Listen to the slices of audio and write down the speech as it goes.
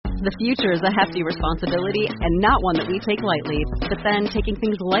The future is a hefty responsibility and not one that we take lightly. But then, taking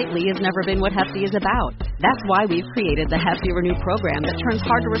things lightly has never been what Hefty is about. That's why we've created the Hefty Renew program that turns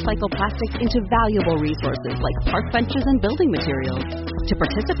hard-to-recycle plastics into valuable resources like park benches and building materials. To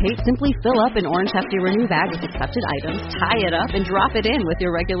participate, simply fill up an orange Hefty Renew bag with accepted items, tie it up, and drop it in with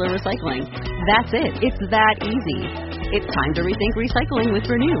your regular recycling. That's it. It's that easy. It's time to rethink recycling with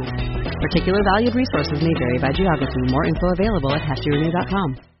Renew. Particular valued resources may vary by geography. More info available at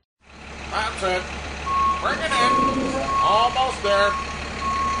heftyrenew.com. That's it. Bring it in. Almost there.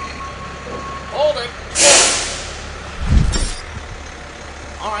 Hold it.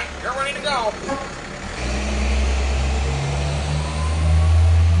 All right, you're ready to go.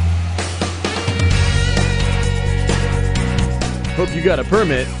 Hope you got a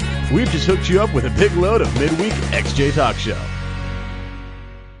permit. We've just hooked you up with a big load of midweek XJ Talk Show.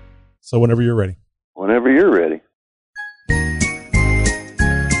 So whenever you're ready. Whenever you're ready.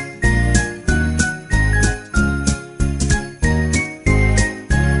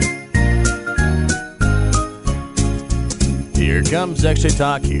 Here comes XJ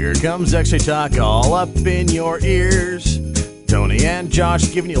Talk, here comes XJ Talk, all up in your ears. Tony and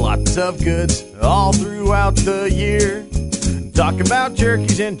Josh giving you lots of goods all throughout the year. Talk about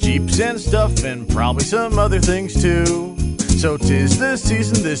jerkies and Jeeps and stuff and probably some other things too. So 'tis the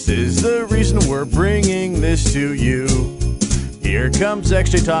season, this is the reason we're bringing this to you. Here comes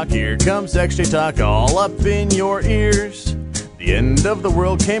XJ Talk, here comes XJ Talk, all up in your ears. The end of the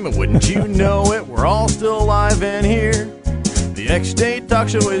world came and wouldn't you know it, we're all still alive and here. The XJ Talk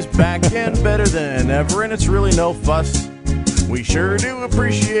Show is back and better than ever, and it's really no fuss. We sure do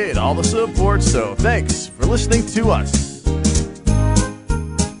appreciate all the support, so thanks for listening to us.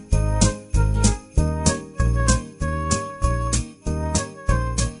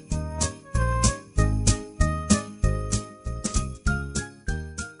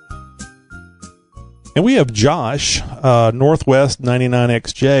 And we have Josh, Northwest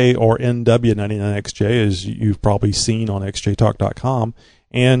 99XJ or NW99XJ, as you've probably seen on xjtalk.com.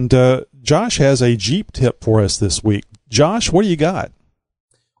 And Josh has a Jeep tip for us this week. Josh, what do you got?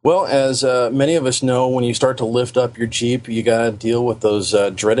 Well, as many of us know, when you start to lift up your Jeep, you got to deal with those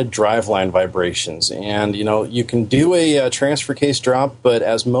dreaded driveline vibrations. And, you know, you can do a transfer case drop, but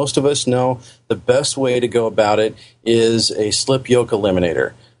as most of us know, the best way to go about it is a slip yoke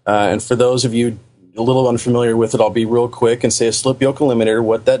eliminator. And for those of you a little unfamiliar with it, I'll be real quick and say a slip yoke eliminator,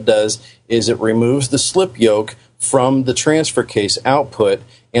 what that does is it removes the slip yoke from the transfer case output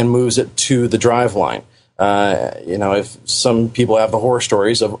and moves it to the driveline. You know, if some people have the horror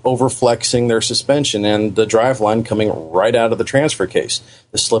stories of overflexing their suspension and the driveline coming right out of the transfer case.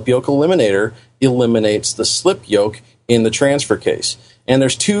 The slip yoke eliminator eliminates the slip yoke in the transfer case. And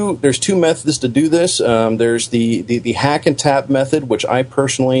there's two methods to do this. There's the hack and tap method, which I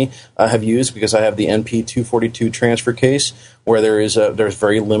personally have used because I have the NP242 transfer case, where there's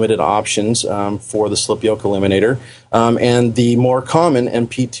very limited options for the slip yoke eliminator, and the more common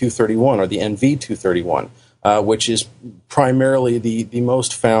NP231 or the NV231, which is primarily the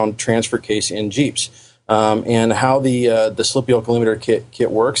most found transfer case in Jeeps. And how the slip yoke eliminator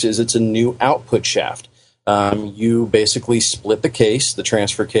kit works is it's a new output shaft. You basically split the case, the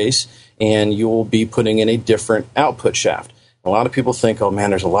transfer case, and you will be putting in a different output shaft. A lot of people think, oh man,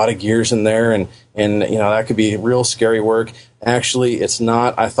 there's a lot of gears in there, and you know that could be real scary work. Actually, it's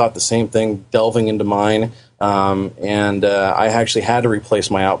not. I thought the same thing delving into mine, and I actually had to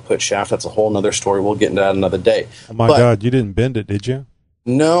replace my output shaft. That's a whole other story. We'll get into that another day. Oh my God, you didn't bend it, did you?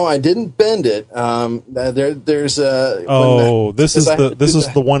 No, I didn't bend it. This is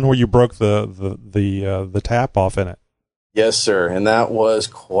the one where you broke the tap off in it. Yes, sir, and that was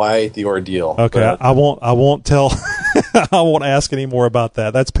quite the ordeal. Okay, but I won't tell. I won't ask any more about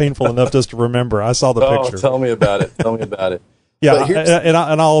that. That's painful enough just to remember. I saw the picture. Tell me about it. Tell me about it. Yeah, and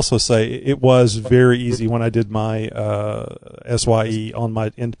I'll also say it was very easy when I did my SYE on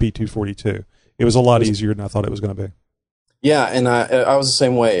my NP242. It was a lot easier than I thought it was going to be. Yeah, and I was the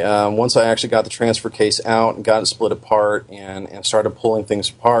same way. Once I actually got the transfer case out and got it split apart and started pulling things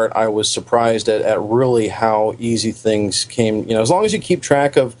apart, I was surprised at really how easy things came. You know, as long as you keep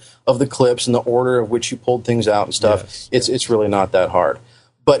track of the clips and the order of which you pulled things out and stuff, yes. It's really not that hard.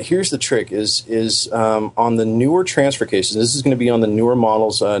 But here's the trick: is on the newer transfer cases. This is going to be on the newer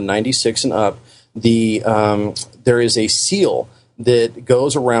models, 96 and up. There is a seal that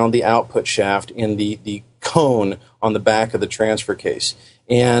goes around the output shaft in the cone on the back of the transfer case.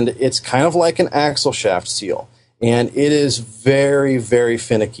 And it's kind of like an axle shaft seal. And it is very, very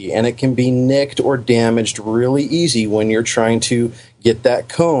finicky. And it can be nicked or damaged really easy when you're trying to get that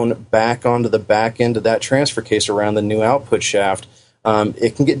cone back onto the back end of that transfer case around the new output shaft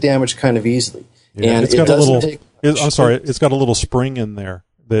it can get damaged kind of easily. Yeah, and it's got it's got a little spring in there.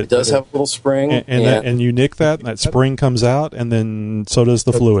 It does have a little spring. And you nick that, and that spring comes out, and then so does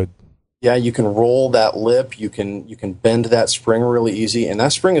the fluid. Yeah, you can roll that lip. You can bend that spring really easy, and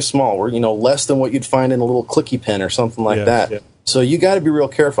that spring is small. We're less than what you'd find in a little clicky pen or something like that. Yeah. So you got to be real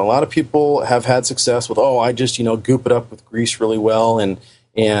careful. A lot of people have had success with, I just goop it up with grease really well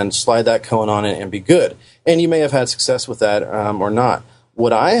and slide that cone on it and be good. And you may have had success with that or not.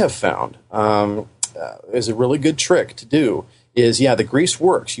 What I have found is a really good trick to do is, the grease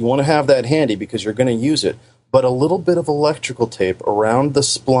works. You want to have that handy because you're going to use it. But a little bit of electrical tape around the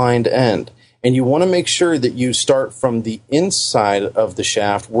splined end. And you want to make sure that you start from the inside of the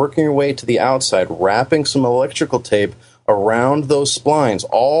shaft, working your way to the outside, wrapping some electrical tape around those splines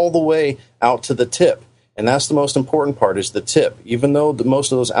all the way out to the tip. And that's the most important part, is the tip. Even though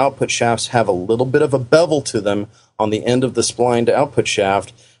most of those output shafts have a little bit of a bevel to them on the end of the splined output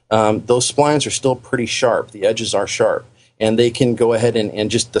shaft, those splines are still pretty sharp. The edges are sharp. And they can go ahead and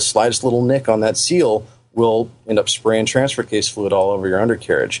just the slightest little nick on that seal will end up spraying transfer case fluid all over your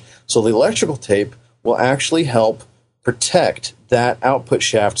undercarriage. So the electrical tape will actually help protect that output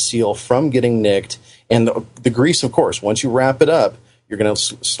shaft seal from getting nicked. And the grease, of course, once you wrap it up, you're going to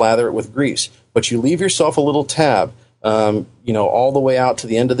slather it with grease. But you leave yourself a little tab, all the way out to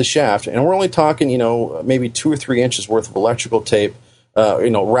the end of the shaft. And we're only talking, maybe 2 or 3 inches worth of electrical tape,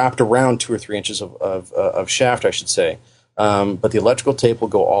 wrapped around 2 or 3 inches of shaft, I should say. But the electrical tape will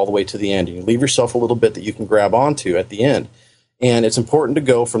go all the way to the end. You leave yourself a little bit that you can grab onto at the end. And it's important to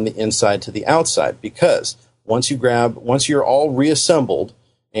go from the inside to the outside, because once you're all reassembled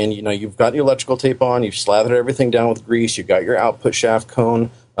and you've got your electrical tape on, you've slathered everything down with grease, you've got your output shaft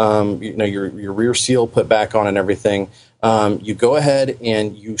cone, your rear seal put back on and everything, you go ahead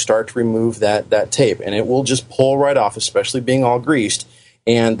and you start to remove that tape, and it will just pull right off, especially being all greased,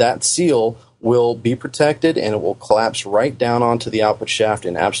 and that seal will be protected, and it will collapse right down onto the output shaft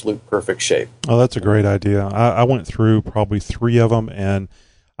in absolute perfect shape. Oh, that's a great idea. I went through probably 3 of them, and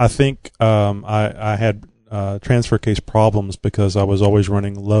I think I had transfer case problems because I was always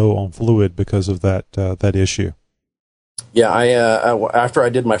running low on fluid because of that issue. Yeah, after I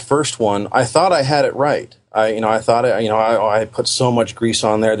did my first one, I thought I had it right. I thought I put so much grease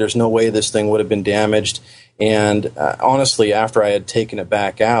on there. There's no way this thing would have been damaged. And honestly, after I had taken it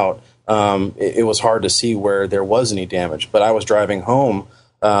back out, it was hard to see where there was any damage. But I was driving home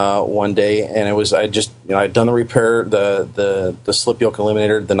one day, and I'd done the repair, the slip yoke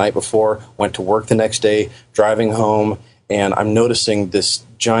eliminator the night before, went to work the next day, driving home, and I'm noticing this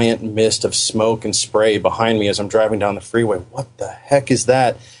giant mist of smoke and spray behind me as I'm driving down the freeway. What the heck is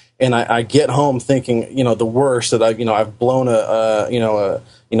that? And I get home thinking, the worst, that I've blown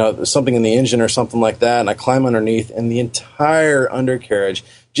something in the engine or something like that, and I climb underneath, and the entire undercarriage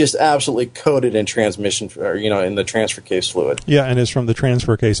just absolutely coated in transmission, in the transfer case fluid. Yeah, and it's from the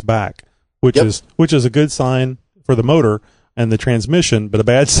transfer case back, which is a good sign for the motor and the transmission, but a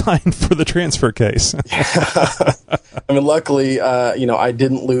bad sign for the transfer case. I mean, luckily, I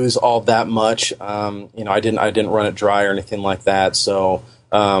didn't lose all that much. I didn't run it dry or anything like that, so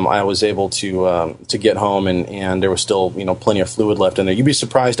I was able to get home, and there was still plenty of fluid left in there. You'd be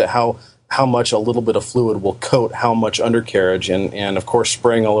surprised at how much a little bit of fluid will coat how much undercarriage, and of course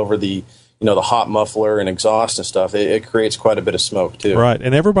spraying all over the the hot muffler and exhaust and stuff. It creates quite a bit of smoke too. Right,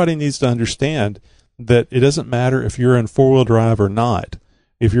 and everybody needs to understand that it doesn't matter if you're in 4-wheel drive or not.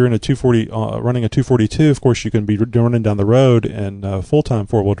 If you're in a 240, running a 242, of course you can be running down the road in full-time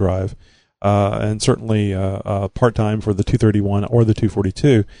 4-wheel drive, and certainly part-time for the 231 or the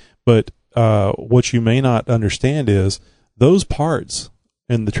 242. But what you may not understand is those parts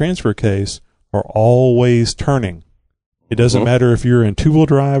in the transfer case are always turning. It doesn't matter if you're in 2-wheel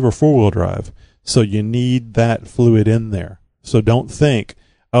drive or 4-wheel drive. So you need that fluid in there. So don't think,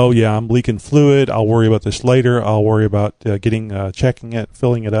 oh yeah, I'm leaking fluid, I'll worry about this later, I'll worry about checking it,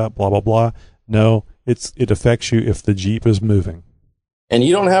 filling it up, blah, blah, blah. No, it affects you if the Jeep is moving. And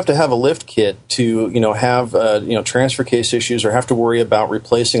you don't have to have a lift kit to, have, transfer case issues or have to worry about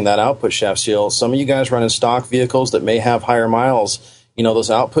replacing that output shaft seal. Some of you guys running stock vehicles that may have higher miles,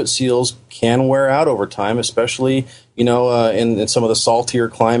 those output seals can wear out over time, especially, in some of the saltier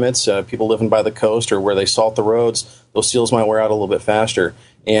climates, people living by the coast or where they salt the roads, those seals might wear out a little bit faster.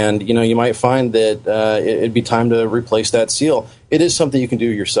 And, you might find that it'd be time to replace that seal. It is something you can do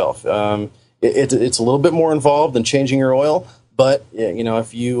yourself. It's a little bit more involved than changing your oil. But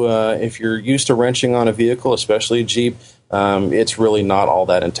if you're used to wrenching on a vehicle, especially a Jeep, it's really not all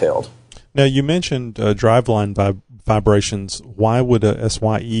that entailed. Now you mentioned driveline vibrations. Why would a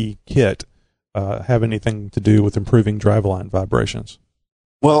SYE kit have anything to do with improving driveline vibrations?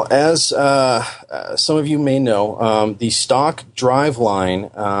 Well, as some of you may know, the stock driveline,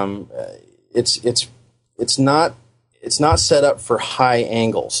 it's not set up for high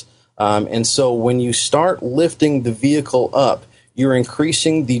angles, and so when you start lifting the vehicle up, you're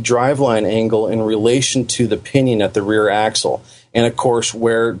increasing the driveline angle in relation to the pinion at the rear axle, and of course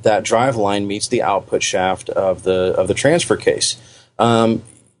where that driveline meets the output shaft of the transfer case.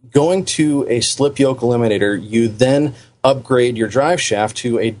 Going to a slip yoke eliminator, you then upgrade your drive shaft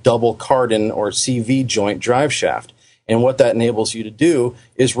to a double Cardan or CV joint drive shaft. And what that enables you to do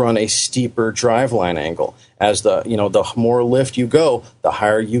is run a steeper driveline angle. As the more lift you go, the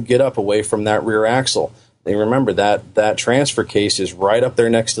higher you get up away from that rear axle. And remember that transfer case is right up there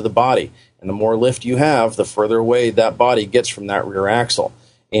next to the body. And the more lift you have, the further away that body gets from that rear axle.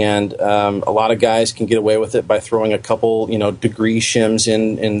 And a lot of guys can get away with it by throwing a couple, degree shims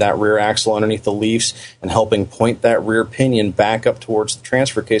in that rear axle underneath the leaves and helping point that rear pinion back up towards the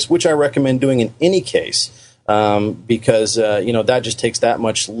transfer case, which I recommend doing in any case, because that just takes that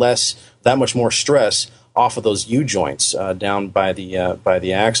much more stress off of those U joints down by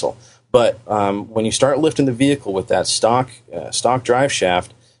the axle. But when you start lifting the vehicle with that stock drive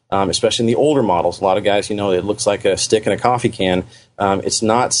shaft, especially in the older models, a lot of guys, it looks like a stick in a coffee can. It's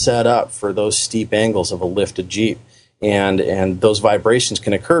not set up for those steep angles of a lifted Jeep. And those vibrations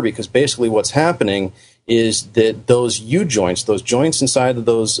can occur because basically what's happening is that those U joints, those joints inside of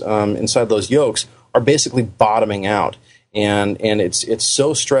those yokes, are basically bottoming out. And it's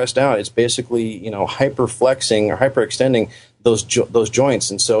so stressed out, it's basically, hyperflexing or hyperextending those joints.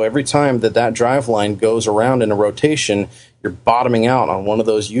 And so every time that driveline goes around in a rotation, you're bottoming out on one of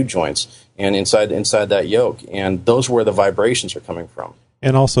those U joints and inside that yoke. And those are where the vibrations are coming from.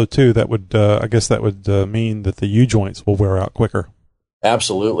 And also, too, that would mean that the U joints will wear out quicker.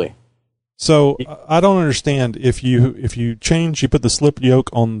 Absolutely. So I don't understand if you put the slip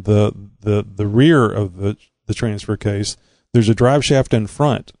yoke on the rear of the transfer case, there's a drive shaft in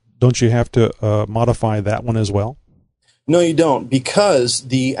front. Don't you have to modify that one as well? No, you don't, because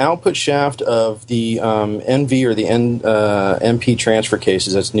the output shaft of the NV or the MP transfer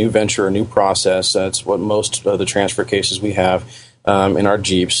cases, that's new venture, a new process. That's what most of the transfer cases we have in our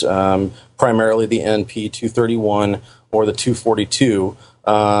Jeeps, primarily the NP 231 or the 242.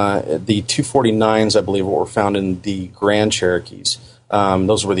 The 249s, I believe, were found in the Grand Cherokees.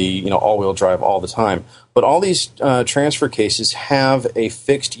 Those were the all-wheel drive all the time. But all these transfer cases have a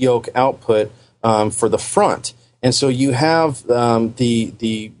fixed yoke output for the front. And so you have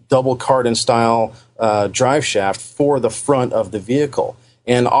the double Cardan style drive shaft for the front of the vehicle.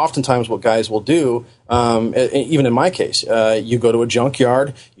 And oftentimes what guys will do, even in my case, you go to a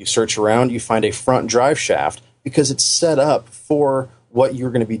junkyard, you search around, you find a front drive shaft because it's set up for what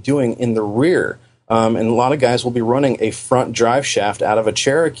you're going to be doing in the rear. And a lot of guys will be running a front drive shaft out of a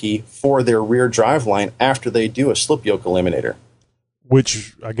Cherokee for their rear drive line after they do a slip yoke eliminator.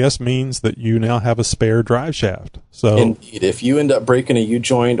 Which I guess means that you now have a spare drive shaft. So indeed, if you end up breaking a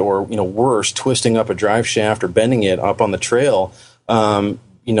U-joint or, worse, twisting up a drive shaft or bending it up on the trail,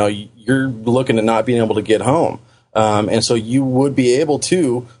 you're looking at not being able to get home. And so you would be able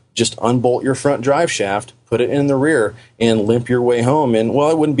to just unbolt your front drive shaft, put it in the rear, and limp your way home. And, well,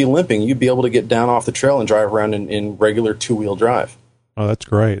 it wouldn't be limping. You'd be able to get down off the trail and drive around in regular two-wheel drive. Oh, that's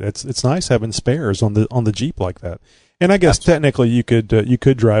great. It's nice having spares on the Jeep like that. And I guess technically you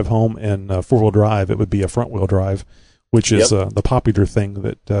could drive home in four-wheel drive. It would be a front-wheel drive, which is the popular thing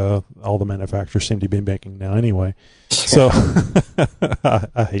that all the manufacturers seem to be making now anyway. So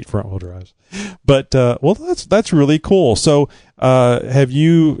I hate front-wheel drives. But well, that's really cool. So have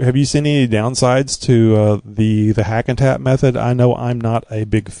you seen any downsides to the hack and tap method? I know I'm not a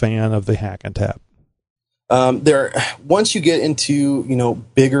big fan of the hack and tap. Once you get into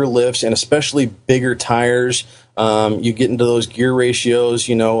bigger lifts and especially bigger tires, you get into those gear ratios,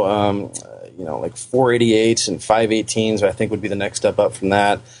 like 488s and 518s, I think would be the next step up from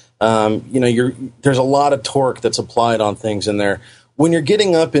that. There's a lot of torque that's applied on things in there. When you're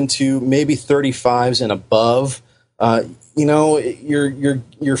getting up into maybe 35s and above,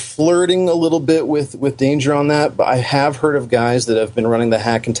 you're flirting a little bit with danger on that. But I have heard of guys that have been running the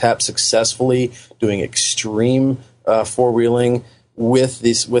hack and tap successfully, doing extreme four-wheeling with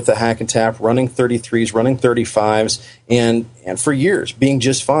the hack and tap, running 33s, running 35s, and for years being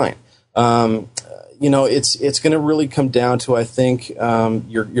just fine. It's going to really come down to, I think,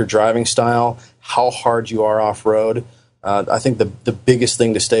 your driving style, how hard you are off-road. I think the biggest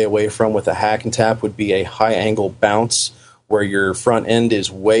thing to stay away from with a hack and tap would be a high angle bounce where your front end is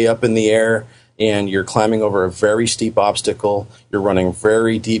way up in the air and you're climbing over a very steep obstacle. You're running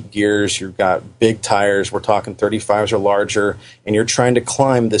very deep gears. You've got big tires. We're talking 35s or larger, and you're trying to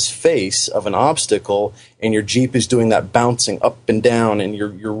climb this face of an obstacle, and your Jeep is doing that bouncing up and down, and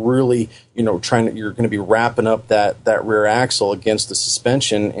you're really, you're going to be wrapping up that rear axle against the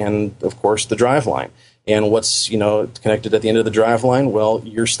suspension and, of course, the driveline. And what's, connected at the end of the driveline? Well,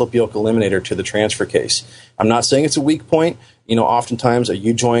 your slip yoke eliminator to the transfer case. I'm not saying it's a weak point. Oftentimes a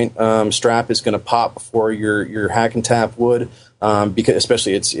U-joint strap is going to pop before your hack and tap would, because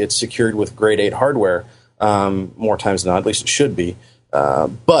especially it's secured with grade 8 hardware more times than not. At least it should be.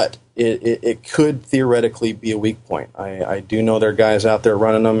 But it could theoretically be a weak point. I do know there are guys out there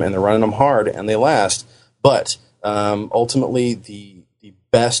running them, and they're running them hard, and they last. But ultimately, the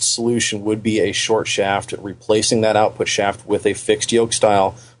best solution would be a short shaft, replacing that output shaft with a fixed yoke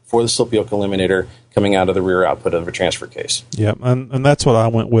style for the slip yoke eliminator coming out of the rear output of a transfer case. Yeah, and that's what I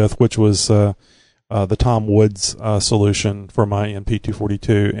went with, which was the Tom Woods solution for my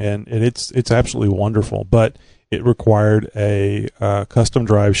MP242, and it's absolutely wonderful. But it required a custom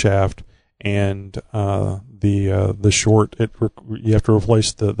drive shaft and the short. You have to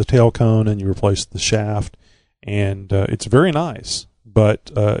replace the tail cone, and you replace the shaft, and it's very nice,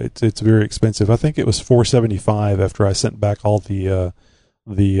 but it's very expensive. I think it was $475 after I sent back all the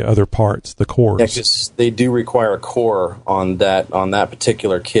other parts, the cores. Yeah, because they do require a core on that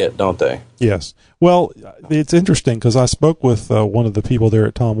particular kit, don't they? Yes. Well, it's interesting because I spoke with one of the people there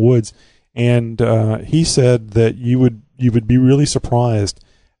at Tom Woods, and he said that you would be really surprised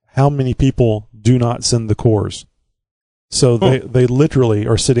how many people do not send the cores. So they literally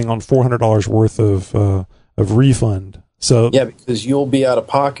are sitting on $400 worth of refund. So yeah, because you'll be out of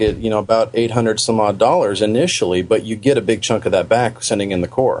pocket, about $800 some odd dollars initially, but you get a big chunk of that back sending in the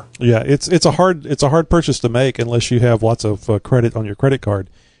core. Yeah, it's a hard purchase to make unless you have lots of credit on your credit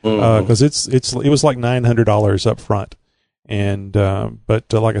card, because it was like $900 up front, and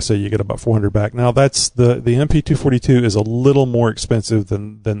but like I said, you get about $400 back. Now that's the MP242 is a little more expensive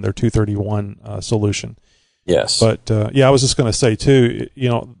than their 231 solution. Yes. But, I was just going to say, too,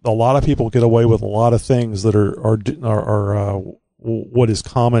 a lot of people get away with a lot of things that are what is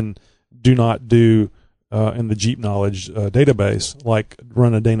common do not do in the Jeep Knowledge database, like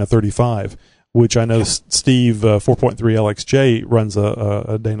run a Dana 35, which I know Steve 4.3 LXJ runs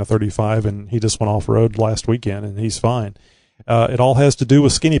a Dana 35, and he just went off-road last weekend, and he's fine. It all has to do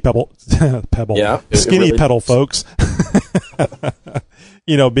with skinny pedal, Yeah, skinny pedal, folks.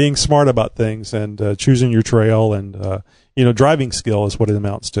 Being smart about things and choosing your trail and driving skill is what it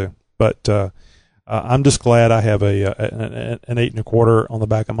amounts to. But I'm just glad I have an 8 1/4 on the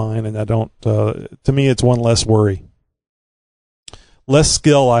back of mine, and I don't. To me, it's one less worry, less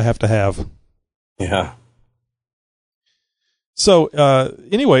skill I have to have. Yeah. So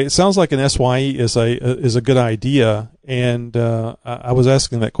anyway, it sounds like an SYE is a good idea, and I was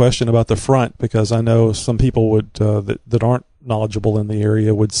asking that question about the front because I know some people would that aren't knowledgeable in the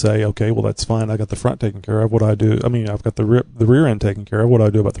area would say, okay, well that's fine. I got the front taken care of. What do I do? I mean, I've got the rear end taken care of. What do I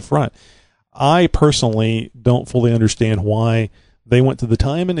do about the front? I personally don't fully understand why they went to the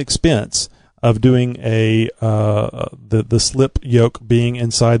time and expense of doing the slip yoke being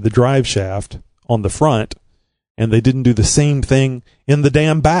inside the drive shaft on the front, and they didn't do the same thing in the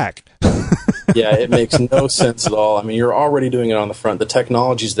damn back. Yeah, it makes no sense at all. I mean, you're already doing it on the front. The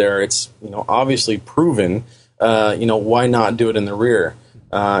technology's there. It's obviously proven. Why not do it in the rear?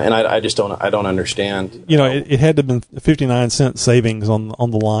 And I just don't understand. It had to have been 59 cent savings on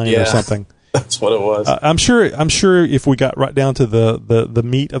the line or something. That's what it was. I'm sure if we got right down to the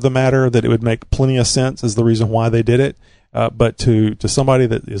meat of the matter, that it would make plenty of sense is the reason why they did it. But to somebody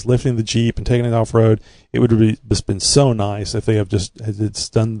that is lifting the Jeep and taking it off road, it would have just been so nice if they have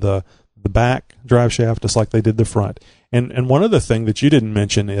just done the back drive shaft just like they did the front. And one other thing that you didn't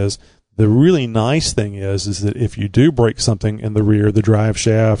mention is the really nice thing is that if you do break something in the rear, the drive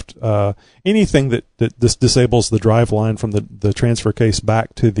shaft, anything that disables the drive line from the transfer case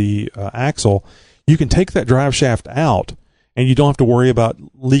back to the axle, you can take that drive shaft out and you don't have to worry about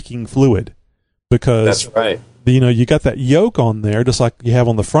leaking fluid because that's right. You got that yoke on there just like you have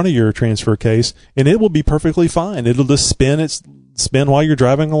on the front of your transfer case, and it will be perfectly fine. It'll just spin while you're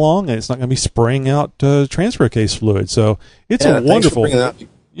driving along, and it's not going to be spraying out transfer case fluid. So it's a wonderful.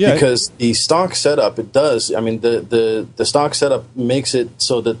 Yeah, because the stock setup, it does. I mean, the stock setup makes it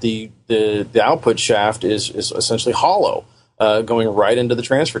so that the output shaft is essentially hollow, going right into the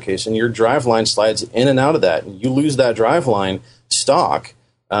transfer case, and your drive line slides in and out of that, and you lose that drive line stock.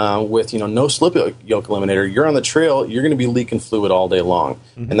 with no slip yoke eliminator, you're on the trail, you're going to be leaking fluid all day long.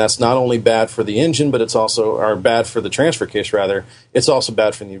 And that's not only bad for the engine, but it's also, or bad for the transfer case rather, it's also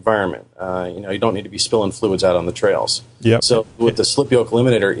bad for the environment. You don't need to be spilling fluids out on the trails. Yep. So with the slip yoke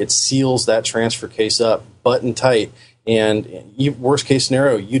eliminator, it seals that transfer case up button tight. And worst case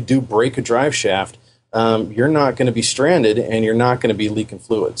scenario, you do break a drive shaft, you're not going to be stranded and you're not going to be leaking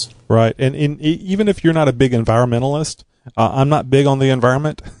fluids. Right. And even if you're not a big environmentalist, I'm not big on the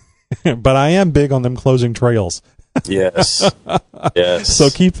environment, but I am big on them closing trails. Yes. Yes. So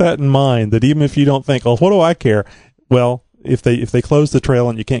keep that in mind, that even if you don't think, oh, what do I care? Well, if they close the trail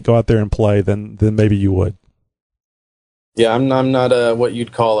and you can't go out there and play, then maybe you would. Yeah, I'm not what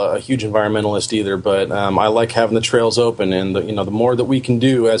you'd call a huge environmentalist either, but I like having the trails open, and the more that we can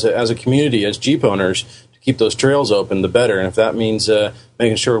do as a community, as Jeep owners, to keep those trails open, the better. And if that means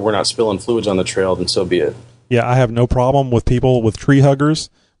making sure we're not spilling fluids on the trail, then so be it. Yeah, I have no problem with people with tree huggers,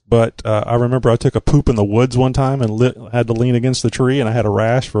 but I remember I took a poop in the woods one time and had to lean against the tree, and I had a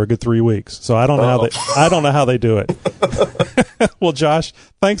rash for a good 3 weeks. So I don't know how they do it. Well, Josh,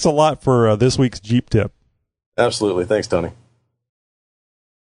 thanks a lot for this week's Jeep tip. Absolutely. Thanks, Tony.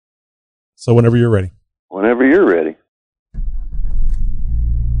 So whenever you're ready. Whenever you're ready.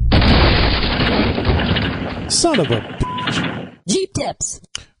 Son of a bitch. Jeep tips.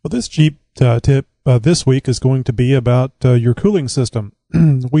 Well, this Jeep tip this week is going to be about your cooling system.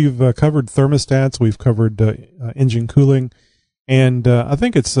 We've covered thermostats. We've covered engine cooling. And I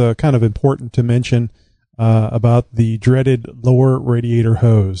think it's kind of important to mention about the dreaded lower radiator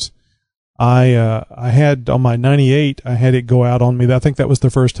hose. I had on my 98, I had it go out on me. I think that was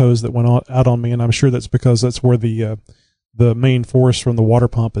the first hose that went out on me, and I'm sure that's because that's where the main force from the water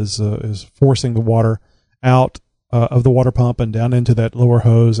pump is forcing the water out of the water pump and down into that lower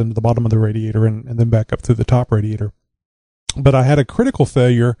hose into the bottom of the radiator and then back up through the top radiator. But I had a critical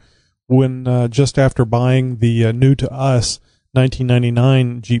failure when just after buying the new to us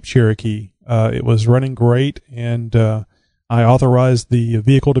 1999 Jeep Cherokee. It was running great, and I authorized the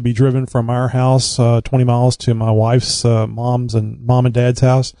vehicle to be driven from our house 20 miles to my wife's mom and dad's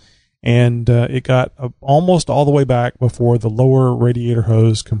house, and it got almost all the way back before the lower radiator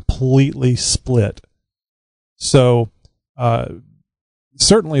hose completely split. So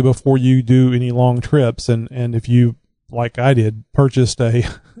certainly before you do any long trips, and if you, like I did, purchased a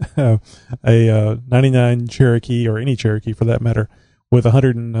 99 Cherokee, or any Cherokee for that matter, with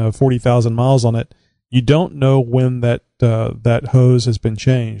 140,000 miles on it, you don't know when that hose has been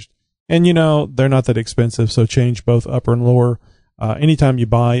changed. And, they're not that expensive, so change both upper and lower anytime you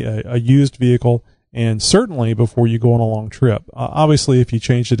buy a used vehicle, and certainly before you go on a long trip. Obviously, if you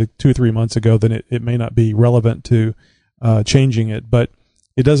changed it 2 or 3 months ago, then it may not be relevant to changing it, but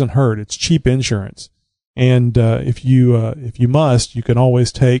it doesn't hurt. It's cheap insurance. And if you must, you can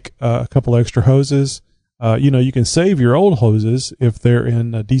always take a couple extra hoses. You can save your old hoses if they're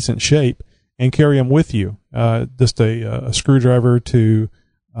in decent shape, and carry them with you. Just a screwdriver to,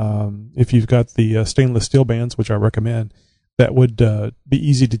 if you've got the stainless steel bands, which I recommend, that would be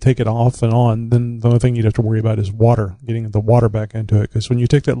easy to take it off and on. Then the only thing you'd have to worry about is water, getting the water back into it. Because when you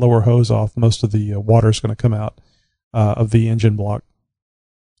take that lower hose off, most of the water is going to come out of the engine block,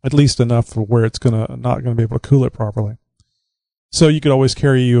 at least enough for where it's not going to be able to cool it properly. So you could always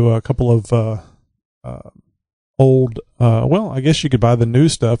carry you a couple of old, I guess you could buy the new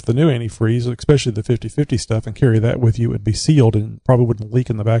stuff, the new antifreeze, especially the 50/50 stuff, and carry that with you. It would be sealed and probably wouldn't leak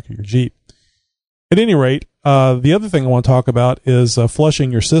in the back of your Jeep. At any rate, the other thing I want to talk about is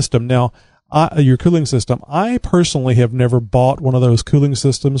flushing your system. Now, your cooling system. I personally have never bought one of those cooling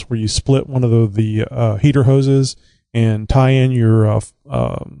systems where you split one of the heater hoses and tie in your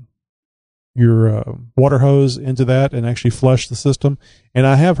water hose into that and actually flush the system. And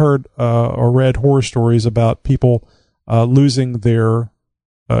I have heard or read horror stories about people losing their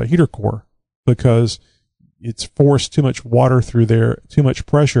heater core because it's forced too much water through there, too much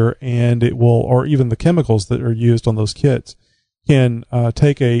pressure, and it will, or even the chemicals that are used on those kits can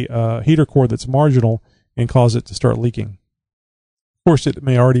take a heater core that's marginal and cause it to start leaking. Of course, it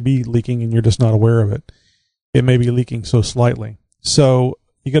may already be leaking and you're just not aware of it. It may be leaking so slightly. So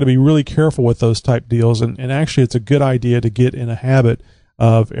you got to be really careful with those type deals. And actually, it's a good idea to get in a habit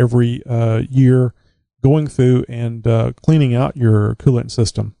of every year going through and cleaning out your coolant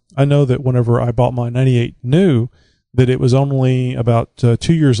system. I know that whenever I bought my 98 new, that it was only about 2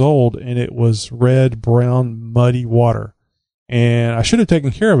 years old, and it was red, brown, muddy water. And I should have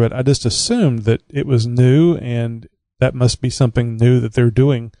taken care of it. I just assumed that it was new, and that must be something new that they're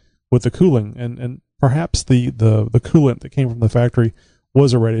doing with the cooling. And perhaps the coolant that came from the factory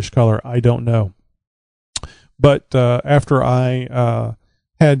was a reddish color. I don't know. But after I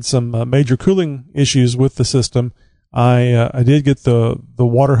had some major cooling issues with the system, I did get the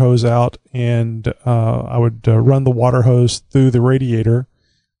water hose out, and I would run the water hose through the radiator.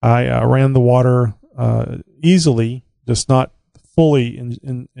 I ran the water easily, just not fully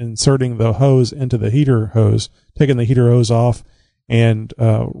inserting the hose into the heater hose, taking the heater hose off and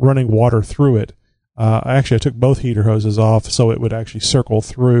running water through it. I took both heater hoses off so it would actually circle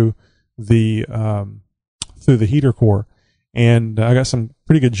through the heater core, and I got some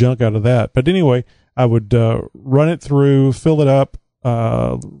pretty good junk out of that. But anyway, I would run it through, fill it up,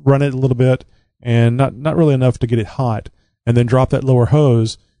 run it a little bit, and not really enough to get it hot, and then drop that lower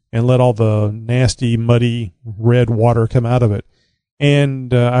hose and let all the nasty, muddy, red water come out of it.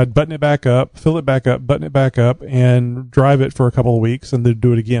 And I'd button it back up, fill it back up, button it back up, and drive it for a couple of weeks, and then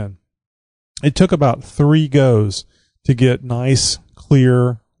do it again. It took about 3 goes to get nice,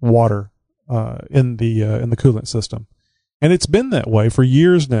 clear water in the coolant system, and it's been that way for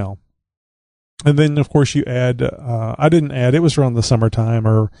years now. And then, of course, you add. I didn't add. It was around the summertime,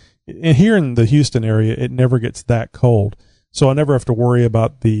 or here in the Houston area, it never gets that cold, so I never have to worry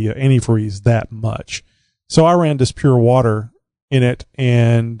about the antifreeze that much. So I ran just pure water in it,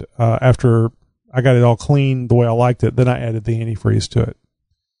 and after I got it all clean the way I liked it, then I added the antifreeze to it.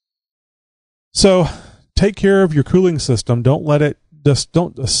 So take care of your cooling system. Don't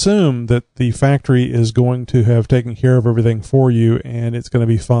assume that the factory is going to have taken care of everything for you and it's going to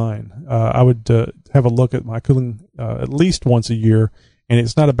be fine. I would have a look at my cooling at least once a year, and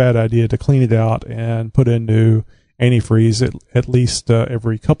it's not a bad idea to clean it out and put in new antifreeze at least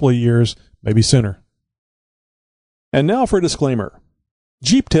every couple of years, maybe sooner. And now for a disclaimer.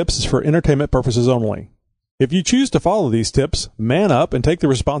 Jeep Tips is for entertainment purposes only. If you choose to follow these tips, man up and take the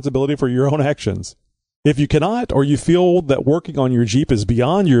responsibility for your own actions. If you cannot, or you feel that working on your Jeep is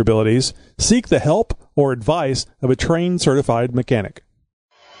beyond your abilities, seek the help or advice of a trained certified mechanic.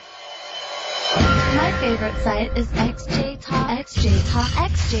 My favorite site is XJ Talk.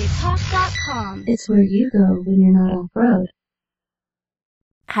 XJTalk.com. It's where you go when you're not off-road.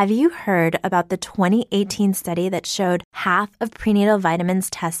 Have you heard about the 2018 study that showed half of prenatal vitamins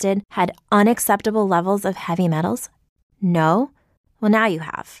tested had unacceptable levels of heavy metals? No? Well, now you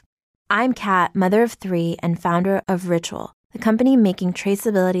have. I'm Kat, mother of 3 and founder of Ritual, the company making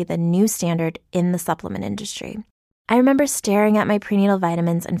traceability the new standard in the supplement industry. I remember staring at my prenatal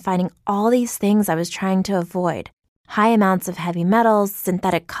vitamins and finding all these things I was trying to avoid. High amounts of heavy metals,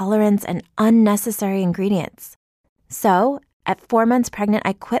 synthetic colorants, and unnecessary ingredients. So, at 4 months pregnant,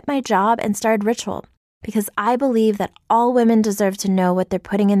 I quit my job and started Ritual because I believe that all women deserve to know what they're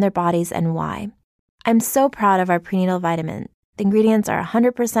putting in their bodies and why. I'm so proud of our prenatal vitamin. The ingredients are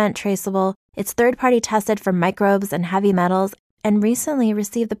 100% traceable, it's third-party tested for microbes and heavy metals, and recently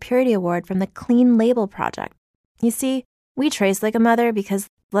received the Purity Award from the Clean Label Project. You see, we trace like a mother because,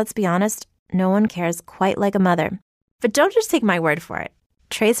 let's be honest, no one cares quite like a mother. But don't just take my word for it.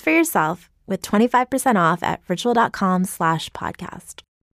 Trace for yourself with 25% off at ritual.com/podcast.